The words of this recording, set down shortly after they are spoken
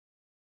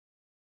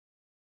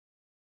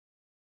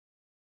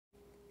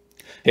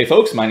Hey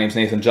folks, my name is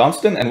Nathan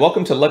Johnston and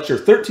welcome to Lecture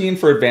 13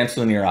 for Advanced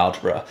Linear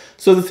Algebra.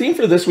 So the theme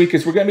for this week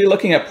is we're going to be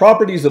looking at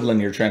properties of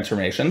linear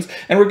transformations,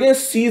 and we're going to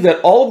see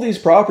that all of these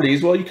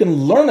properties, well, you can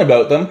learn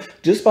about them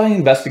just by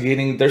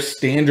investigating their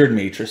standard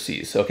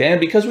matrices, okay?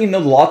 And because we know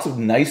lots of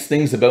nice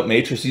things about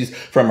matrices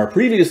from our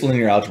previous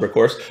linear algebra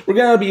course, we're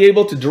going to be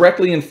able to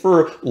directly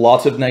infer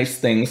lots of nice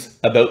things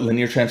about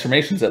linear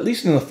transformations, at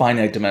least in the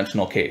finite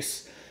dimensional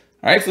case.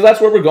 All right, so that's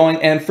where we're going,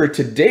 and for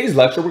today's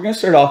lecture, we're going to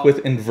start off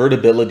with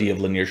invertibility of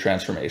linear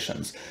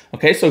transformations.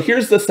 Okay, so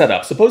here's the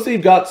setup. Suppose that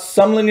you've got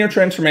some linear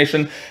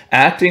transformation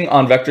acting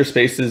on vector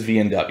spaces V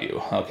and W.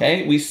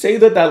 Okay, we say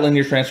that that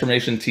linear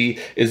transformation T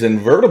is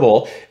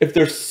invertible if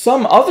there's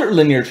some other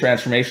linear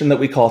transformation that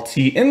we call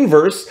T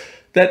inverse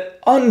that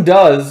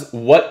undoes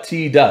what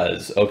T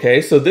does,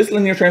 okay? So this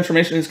linear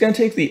transformation is going to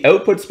take the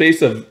output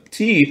space of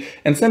T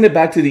and send it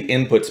back to the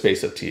input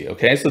space of T,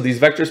 okay? So these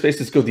vector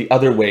spaces go the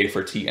other way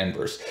for T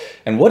inverse.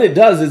 And what it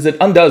does is it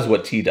undoes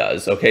what T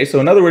does, okay?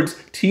 So in other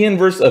words, T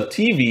inverse of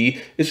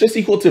TV is just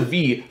equal to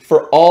V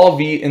for all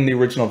V in the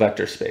original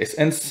vector space.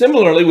 And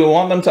similarly, we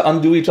want them to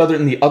undo each other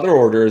in the other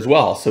order as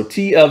well. So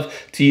T of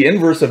T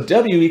inverse of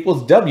W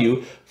equals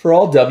W for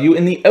all W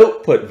in the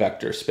output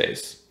vector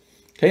space.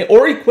 Okay,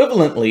 or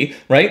equivalently,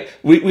 right,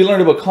 we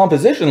learned about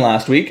composition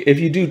last week. If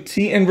you do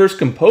T inverse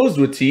composed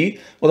with T,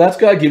 well, that's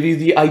got to give you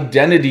the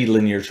identity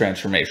linear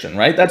transformation,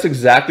 right? That's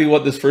exactly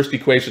what this first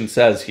equation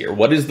says here.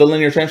 What is the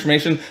linear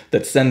transformation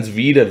that sends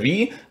V to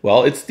V?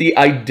 Well, it's the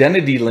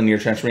identity linear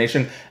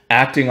transformation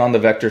acting on the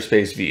vector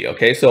space V,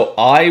 okay? So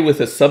I with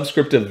a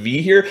subscript of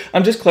V here,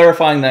 I'm just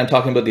clarifying that I'm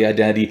talking about the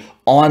identity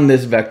on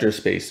this vector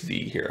space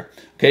V here,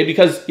 okay?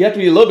 Because you have to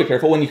be a little bit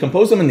careful when you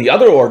compose them in the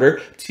other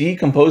order, T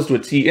composed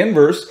with T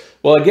inverse,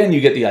 well, again, you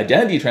get the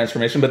identity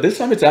transformation, but this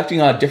time it's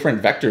acting on a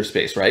different vector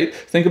space, right?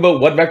 Think about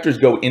what vectors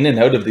go in and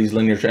out of these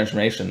linear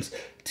transformations.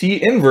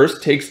 T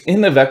inverse takes in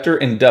the vector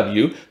in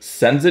W,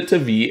 sends it to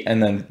V,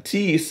 and then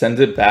T sends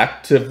it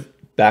back to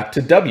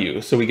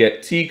W. So we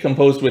get T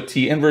composed with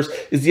T inverse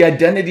is the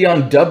identity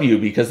on W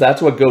because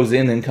that's what goes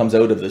in and comes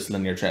out of this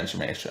linear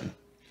transformation.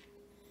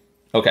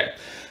 Okay,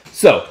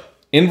 so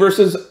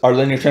inverses are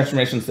linear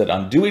transformations that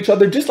undo each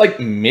other, just like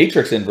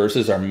matrix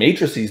inverses are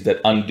matrices that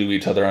undo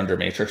each other under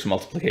matrix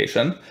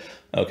multiplication.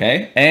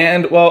 Okay,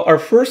 and well, our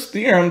first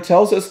theorem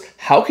tells us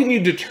how can you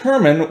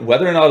determine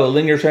whether or not a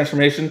linear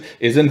transformation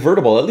is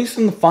invertible, at least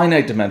in the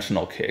finite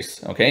dimensional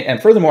case. Okay,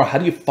 and furthermore, how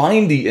do you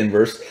find the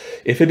inverse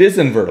if it is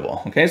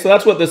invertible? Okay, so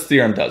that's what this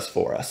theorem does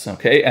for us.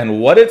 Okay,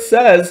 and what it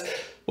says,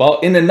 well,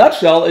 in a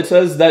nutshell, it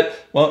says that,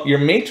 well, your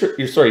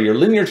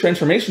linear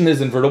transformation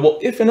is invertible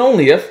if and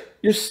only if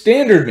your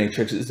standard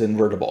matrix is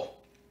invertible.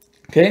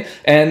 Okay,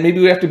 and maybe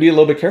we have to be a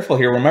little bit careful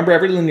here. Remember,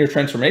 every linear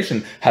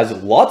transformation has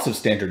lots of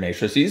standard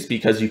matrices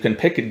because you can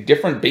pick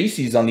different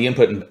bases on the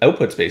input and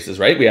output spaces,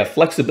 right? We have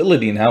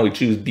flexibility in how we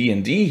choose B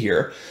and D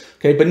here.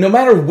 Okay, but no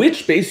matter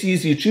which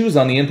bases you choose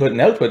on the input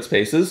and output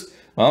spaces,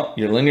 well,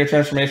 your linear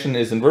transformation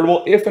is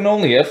invertible if and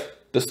only if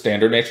the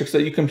standard matrix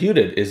that you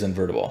computed is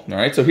invertible. All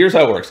right, so here's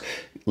how it works.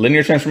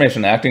 Linear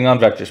transformation acting on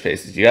vector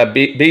spaces. You have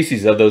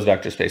bases of those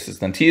vector spaces.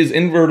 Then T is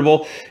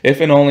invertible if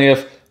and only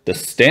if the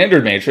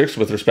standard matrix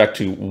with respect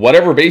to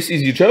whatever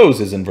bases you chose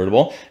is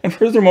invertible. And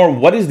furthermore,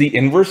 what is the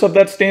inverse of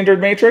that standard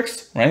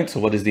matrix, right? So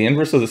what is the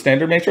inverse of the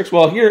standard matrix?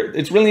 Well, here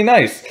it's really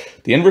nice.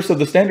 The inverse of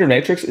the standard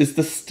matrix is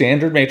the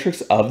standard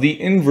matrix of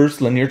the inverse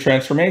linear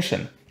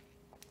transformation.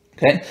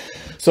 Okay,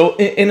 so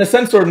in a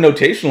sense, sort of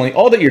notationally,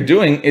 all that you're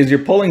doing is you're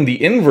pulling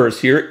the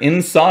inverse here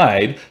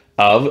inside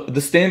of the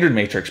standard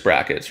matrix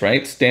brackets,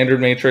 right? Standard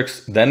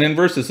matrix, then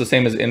inverse is the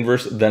same as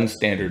inverse, then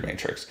standard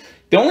matrix.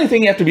 The only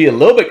thing you have to be a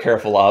little bit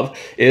careful of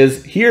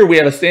is here we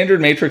have a standard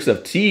matrix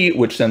of T,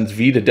 which sends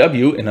V to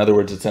W. In other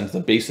words, it sends the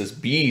basis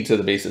B to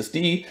the basis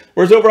D.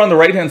 Whereas over on the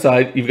right-hand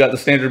side, you've got the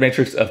standard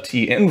matrix of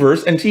T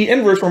inverse. And T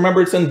inverse,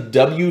 remember, it sends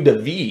W to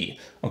V.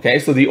 Okay,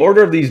 so the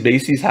order of these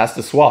bases has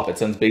to swap. It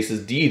sends basis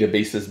D to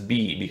basis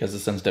B because it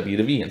sends W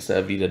to V instead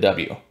of V to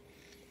W.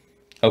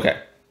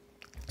 Okay,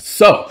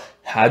 so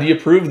how do you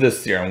prove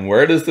this theorem?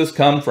 Where does this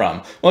come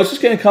from? Well, it's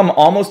just going to come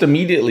almost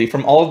immediately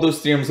from all of those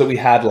theorems that we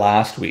had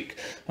last week.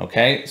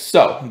 Okay,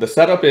 so the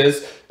setup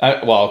is,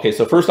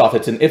 so first off,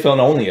 it's an if and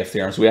only if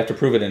theorem, so we have to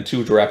prove it in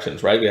two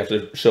directions, right? We have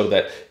to show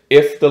that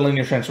if the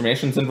linear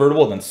transformation is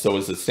invertible, then so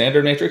is the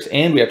standard matrix,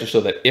 and we have to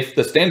show that if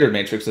the standard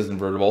matrix is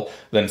invertible,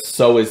 then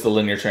so is the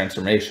linear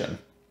transformation.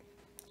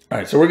 All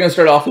right, so we're going to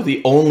start off with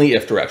the only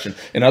if direction.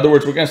 In other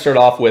words, we're going to start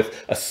off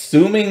with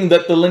assuming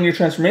that the linear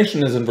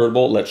transformation is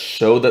invertible. Let's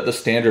show that the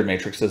standard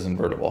matrix is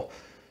invertible.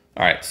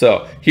 All right,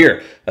 so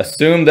here,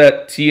 assume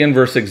that T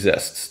inverse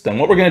exists. Then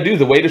what we're going to do,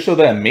 the way to show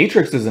that a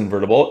matrix is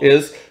invertible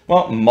is,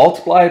 well,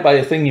 multiply it by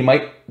a thing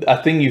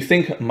you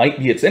think might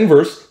be its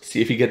inverse,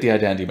 see if you get the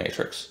identity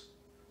matrix.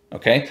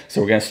 Okay,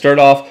 so we're going to start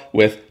off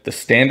with the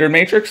standard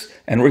matrix,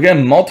 and we're going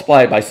to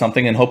multiply it by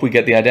something and hope we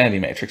get the identity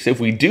matrix. If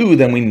we do,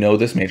 then we know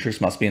this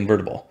matrix must be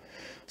invertible.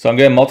 So I'm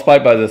going to multiply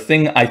it by the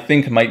thing I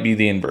think might be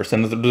the inverse.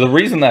 And the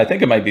reason that I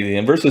think it might be the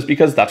inverse is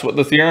because that's what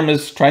the theorem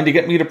is trying to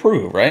get me to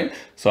prove, right?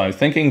 So I'm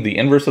thinking the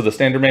inverse of the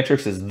standard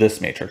matrix is this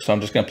matrix. So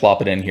I'm just going to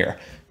plop it in here.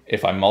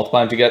 If I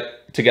multiply them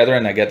together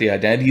and I get the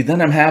identity,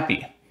 then I'm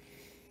happy.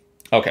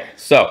 Okay,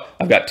 so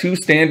I've got two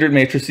standard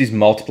matrices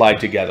multiplied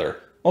together.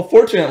 Well,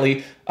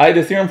 fortunately, I had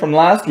a theorem from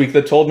last week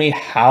that told me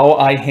how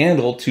I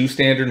handle two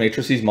standard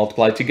matrices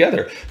multiplied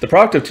together. The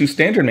product of two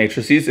standard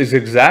matrices is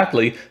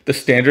exactly the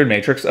standard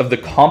matrix of the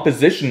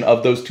composition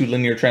of those two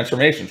linear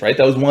transformations, right?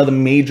 That was one of the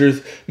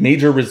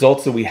major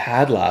results that we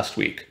had last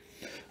week.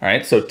 All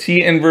right, so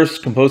T inverse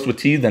composed with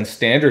T, then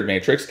standard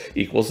matrix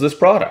equals this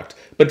product.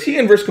 But T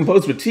inverse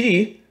composed with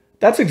T,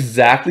 that's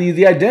exactly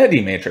the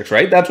identity matrix,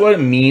 right? That's what it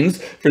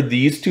means for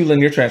these two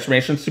linear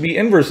transformations to be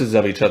inverses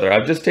of each other.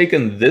 I've just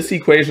taken this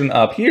equation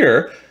up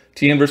here,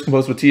 T inverse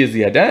composed with T is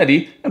the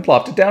identity, and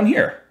plopped it down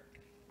here.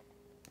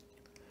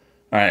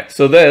 All right,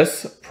 so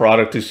this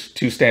product of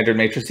two standard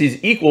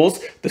matrices equals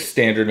the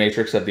standard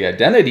matrix of the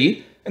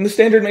identity, and the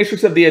standard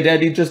matrix of the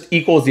identity just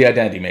equals the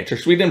identity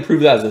matrix. We didn't prove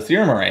that as a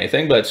theorem or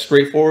anything, but it's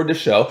straightforward to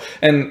show,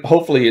 and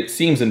hopefully it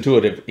seems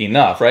intuitive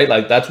enough, right?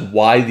 Like that's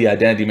why the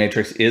identity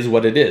matrix is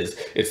what it is.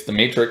 It's the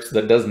matrix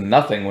that does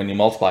nothing when you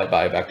multiply it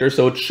by a vector,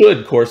 so it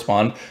should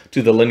correspond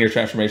to the linear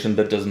transformation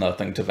that does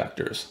nothing to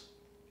vectors.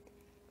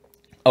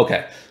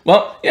 Okay,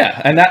 well,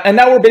 yeah, and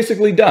now we're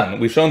basically done.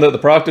 We've shown that the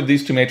product of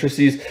these two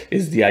matrices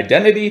is the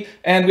identity,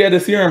 and we had a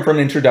theorem from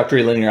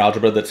introductory linear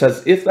algebra that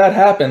says if that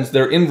happens,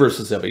 they're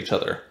inverses of each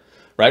other.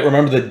 Right?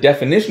 Remember the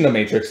definition of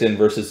matrix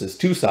inverses is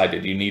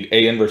two-sided. You need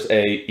A inverse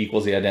A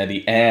equals the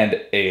identity and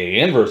A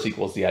inverse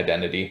equals the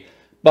identity.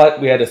 But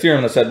we had a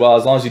theorem that said, well,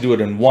 as long as you do it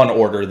in one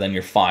order, then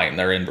you're fine.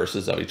 They're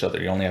inverses of each other.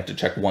 You only have to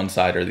check one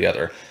side or the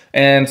other.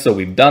 And so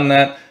we've done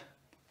that.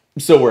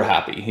 So we're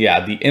happy.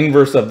 Yeah, the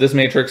inverse of this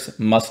matrix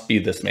must be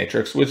this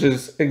matrix, which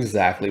is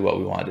exactly what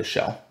we wanted to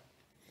show.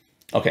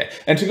 Okay,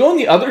 and to go in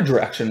the other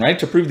direction, right,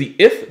 to prove the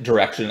if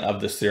direction of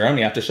this theorem,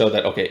 you have to show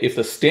that, okay, if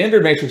the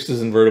standard matrix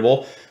is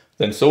invertible,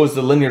 then so is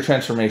the linear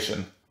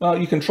transformation. Well,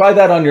 you can try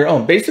that on your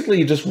own. Basically,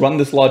 you just run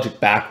this logic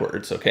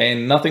backwards, okay?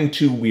 And nothing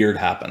too weird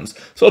happens.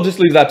 So I'll just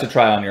leave that to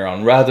try on your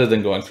own rather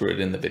than going through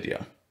it in the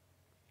video.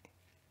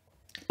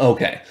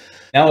 Okay,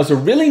 now as a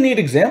really neat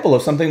example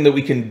of something that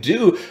we can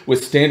do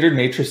with standard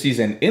matrices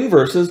and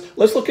inverses,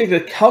 let's look at a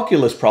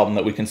calculus problem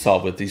that we can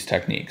solve with these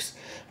techniques.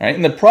 All right,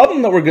 and the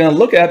problem that we're going to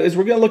look at is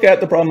we're going to look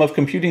at the problem of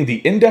computing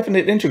the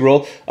indefinite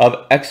integral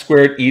of x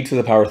squared e to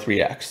the power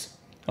 3x.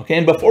 Okay,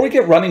 and before we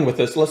get running with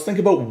this, let's think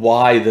about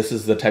why this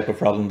is the type of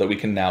problem that we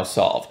can now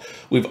solve.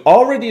 We've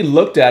already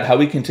looked at how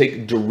we can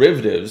take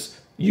derivatives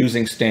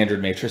using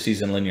standard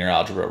matrices in linear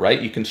algebra,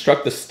 right? You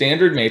construct the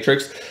standard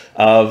matrix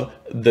of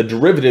the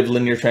derivative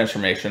linear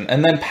transformation,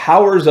 and then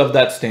powers of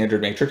that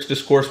standard matrix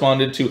just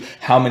corresponded to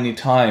how many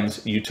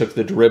times you took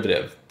the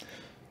derivative.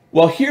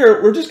 Well,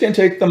 here, we're just going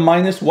to take the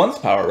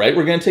 -1th power, right?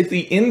 We're going to take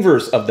the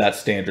inverse of that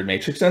standard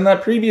matrix, and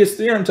that previous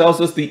theorem tells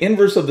us the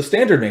inverse of the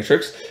standard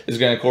matrix is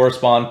going to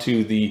correspond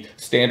to the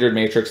standard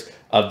matrix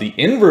of the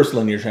inverse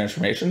linear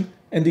transformation,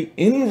 and the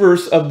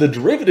inverse of the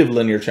derivative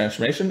linear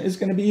transformation is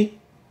going to be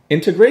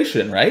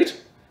integration, right?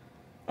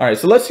 All right,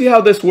 so let's see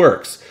how this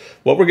works.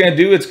 What we're going to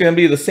do, it's going to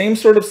be the same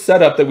sort of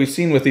setup that we've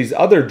seen with these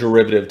other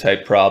derivative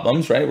type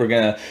problems, right? We're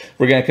going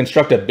to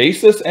construct a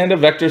basis and a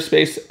vector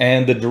space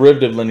and the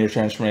derivative linear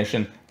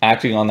transformation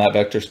acting on that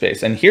vector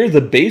space. And here,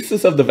 the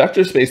basis of the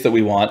vector space that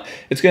we want,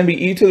 it's going to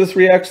be e to the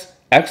 3x,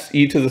 x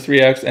e to the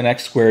 3x, and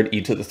x squared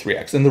e to the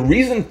 3x. And the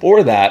reason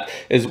for that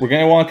is we're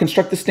going to want to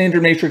construct the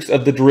standard matrix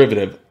of the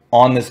derivative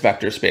on this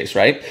vector space,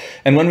 right?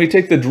 And when we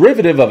take the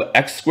derivative of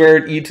x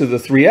squared e to the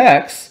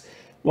 3x,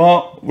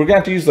 well, we're going to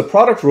have to use the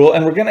product rule,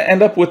 and we're going to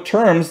end up with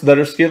terms that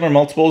are scalar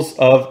multiples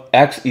of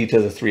x e to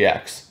the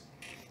 3x.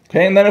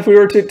 Okay, and then if we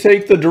were to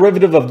take the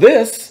derivative of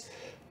this,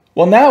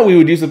 well, now we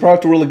would use the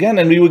product rule again,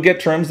 and we would get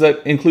terms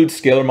that include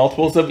scalar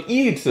multiples of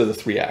e to the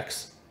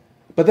 3x.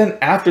 But then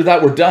after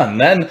that, we're done.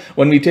 Then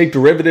when we take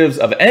derivatives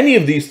of any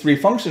of these three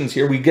functions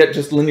here, we get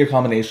just linear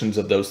combinations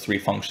of those three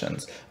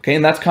functions. Okay,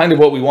 and that's kind of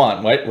what we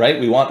want, right?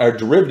 We want our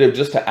derivative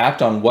just to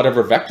act on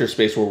whatever vector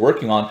space we're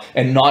working on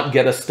and not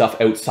get us stuff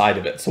outside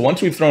of it. So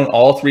once we've thrown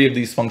all three of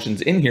these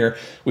functions in here,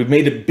 we've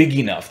made it big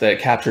enough that it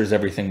captures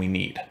everything we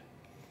need.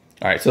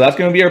 All right, so that's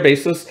going to be our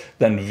basis.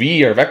 Then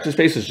V, our vector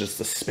space, is just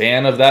the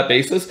span of that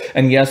basis.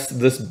 And yes,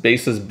 this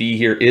basis B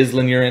here is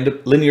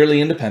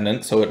linearly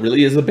independent, so it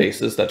really is a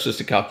basis. That's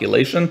just a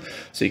calculation,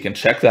 so you can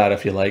check that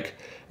if you like.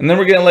 And then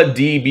we're going to let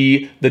D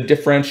be the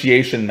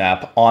differentiation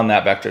map on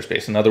that vector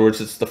space. In other words,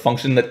 it's the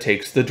function that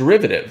takes the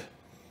derivative.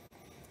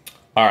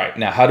 All right,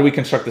 now how do we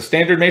construct the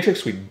standard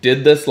matrix? We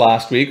did this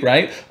last week,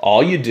 right?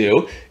 All you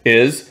do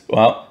is,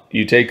 well,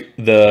 you take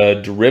the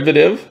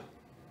derivative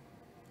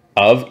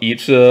of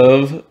each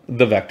of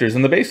the vectors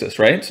in the basis,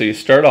 right? So you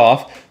start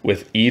off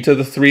with e to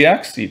the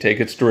 3x, you take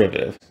its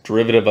derivative.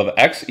 Derivative of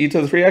x e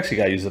to the 3x, you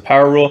got to use the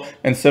power rule.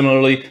 And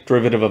similarly,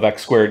 derivative of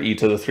x squared e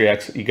to the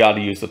 3x, you got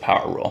to use the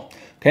power rule.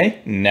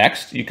 Okay,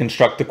 next you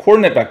construct the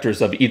coordinate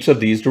vectors of each of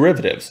these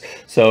derivatives.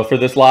 So for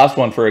this last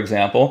one, for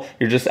example,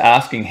 you're just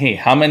asking, hey,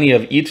 how many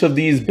of each of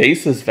these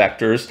basis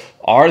vectors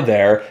are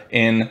there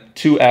in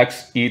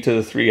 2x e to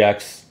the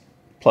 3x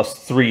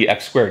plus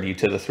 3x squared e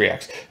to the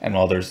 3x. And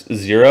while there's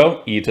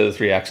 0, e to the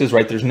 3x's,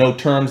 right, there's no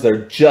terms,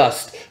 they're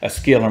just a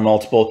scalar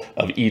multiple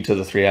of e to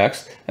the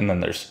 3x, and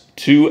then there's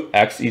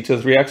 2x e to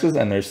the 3x's,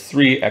 and there's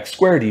 3x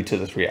squared e to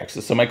the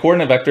 3x's. So my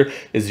coordinate vector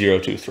is 0,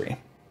 2, 3.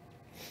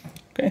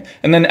 Okay,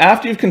 and then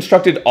after you've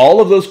constructed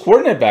all of those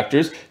coordinate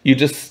vectors, you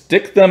just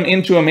stick them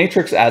into a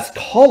matrix as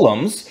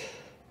columns.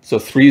 So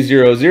 3,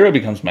 0, 0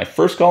 becomes my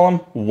first column,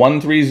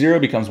 1, 3, 0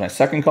 becomes my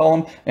second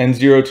column, and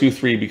 0, 2,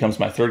 3 becomes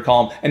my third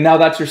column. And now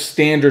that's your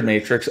standard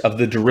matrix of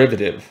the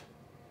derivative.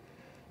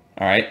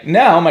 All right,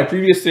 now my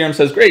previous theorem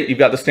says, great, you've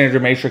got the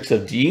standard matrix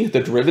of D, the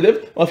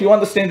derivative. Well, if you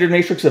want the standard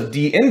matrix of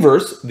D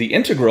inverse, the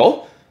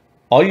integral,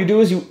 all you do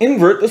is you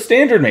invert the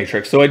standard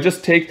matrix. So I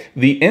just take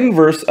the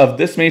inverse of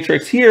this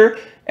matrix here,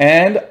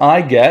 and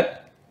I get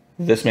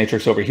this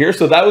matrix over here.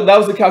 So that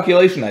was the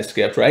calculation I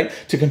skipped, right?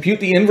 To compute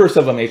the inverse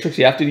of a matrix,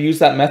 you have to use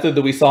that method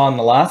that we saw in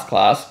the last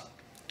class,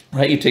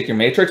 right? You take your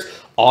matrix,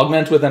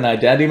 augment with an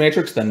identity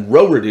matrix, then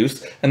row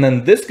reduce, and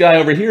then this guy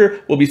over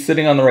here will be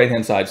sitting on the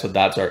right-hand side, so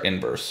that's our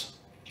inverse.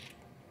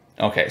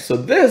 Okay, so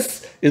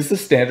this is the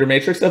standard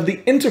matrix of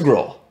the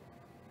integral.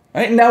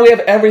 Right, now we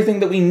have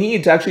everything that we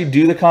need to actually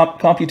do the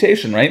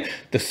computation, right?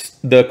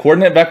 The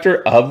coordinate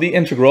vector of the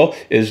integral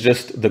is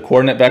just the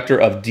coordinate vector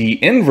of d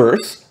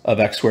inverse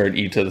of x squared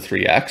e to the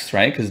 3x,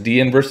 right? Because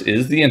d inverse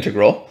is the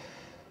integral, all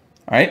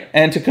right?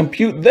 And to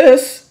compute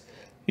this,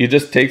 you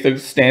just take the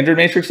standard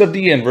matrix of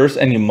d inverse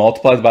and you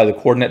multiply by the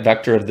coordinate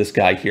vector of this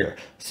guy here.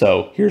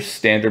 So here's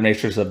standard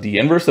matrix of d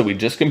inverse that we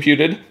just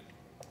computed.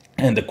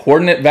 And the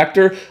coordinate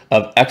vector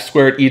of x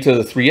squared e to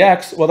the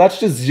 3x, well, that's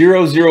just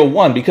 0, 0,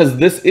 1, because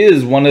this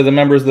is one of the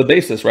members of the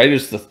basis, right?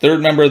 It's the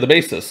third member of the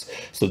basis.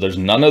 So there's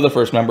none of the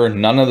first member,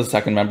 none of the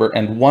second member,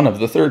 and 1 of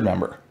the third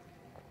member.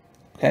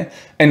 Okay,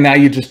 and now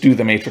you just do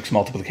the matrix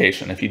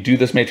multiplication. If you do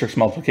this matrix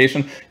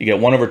multiplication, you get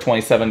 1 over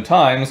 27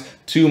 times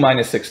 2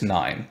 minus 6,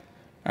 9.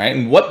 All right,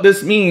 and what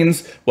this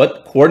means,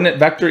 what coordinate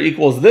vector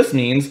equals this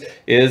means,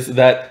 is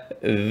that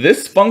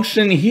this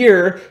function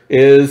here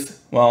is,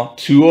 well,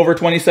 2 over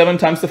 27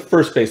 times the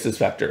first basis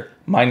vector,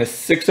 minus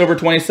 6 over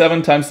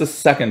 27 times the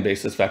second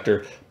basis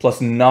vector, plus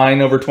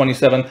 9 over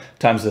 27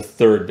 times the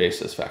third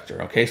basis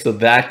vector. Okay, so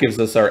that gives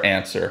us our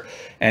answer.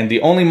 And the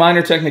only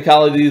minor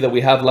technicality that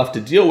we have left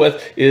to deal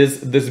with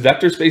is this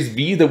vector space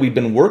V that we've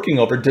been working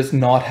over does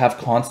not have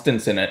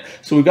constants in it.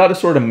 So we've got to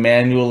sort of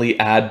manually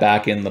add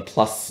back in the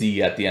plus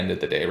C at the end of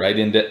the day, right?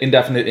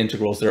 Indefinite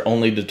integrals, they're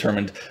only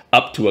determined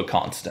up to a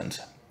constant.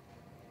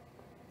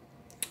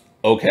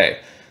 Okay,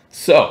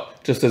 so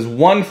just as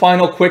one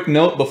final quick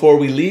note before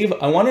we leave,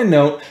 I want to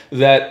note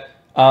that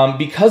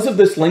because of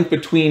this link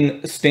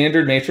between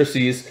standard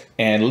matrices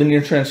and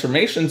linear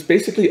transformations,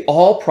 basically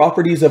all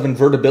properties of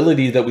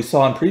invertibility that we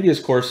saw in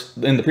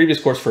the previous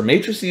course for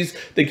matrices,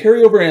 they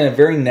carry over in a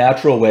very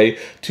natural way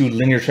to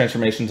linear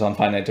transformations on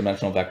finite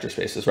dimensional vector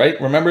spaces, right?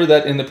 Remember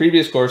that in the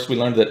previous course, we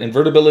learned that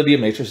invertibility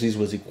of matrices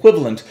was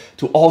equivalent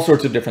to all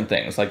sorts of different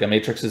things, like a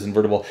matrix is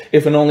invertible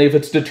if and only if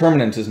its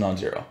determinant is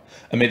non-zero.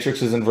 A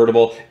matrix is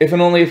invertible if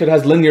and only if it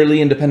has linearly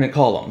independent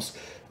columns.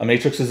 A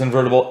matrix is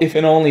invertible if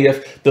and only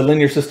if the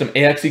linear system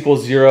AX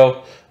equals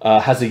 0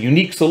 has a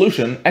unique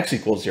solution, X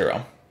equals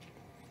 0.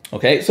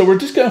 Okay, so we're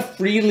just going to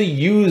freely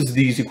use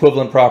these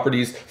equivalent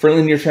properties for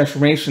linear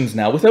transformations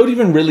now without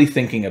even really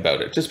thinking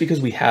about it, just because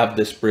we have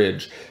this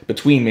bridge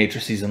between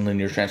matrices and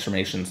linear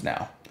transformations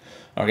now.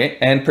 Okay,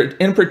 and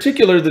in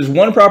particular, there's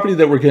one property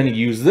that we're going to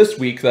use this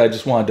week that I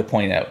just wanted to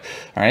point out.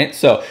 All right,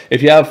 so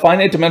if you have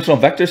finite dimensional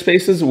vector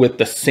spaces with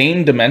the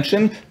same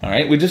dimension, all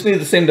right, we just need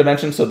the same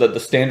dimension so that the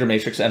standard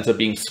matrix ends up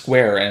being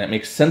square and it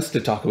makes sense to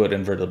talk about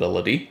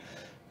invertibility.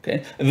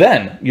 Okay,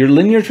 then your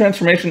linear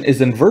transformation is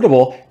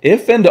invertible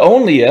if and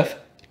only if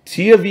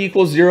T of V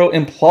equals 0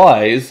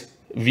 implies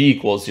V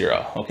equals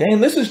 0. Okay,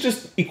 and this is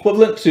just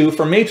equivalent to,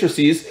 for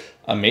matrices,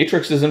 a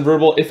matrix is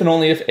invertible if and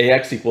only if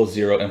AX equals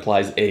 0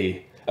 implies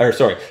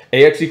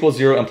AX equals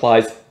 0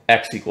 implies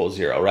X equals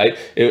 0, right?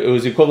 It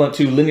was equivalent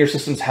to linear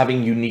systems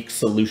having unique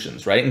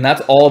solutions, right? And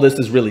that's all this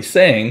is really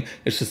saying.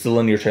 It's just the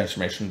linear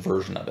transformation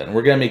version of it. And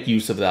we're going to make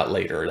use of that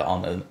later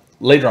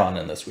on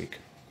in this week.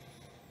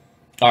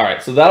 All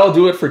right, so that'll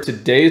do it for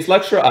today's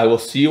lecture. I will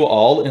see you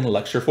all in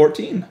lecture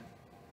 14.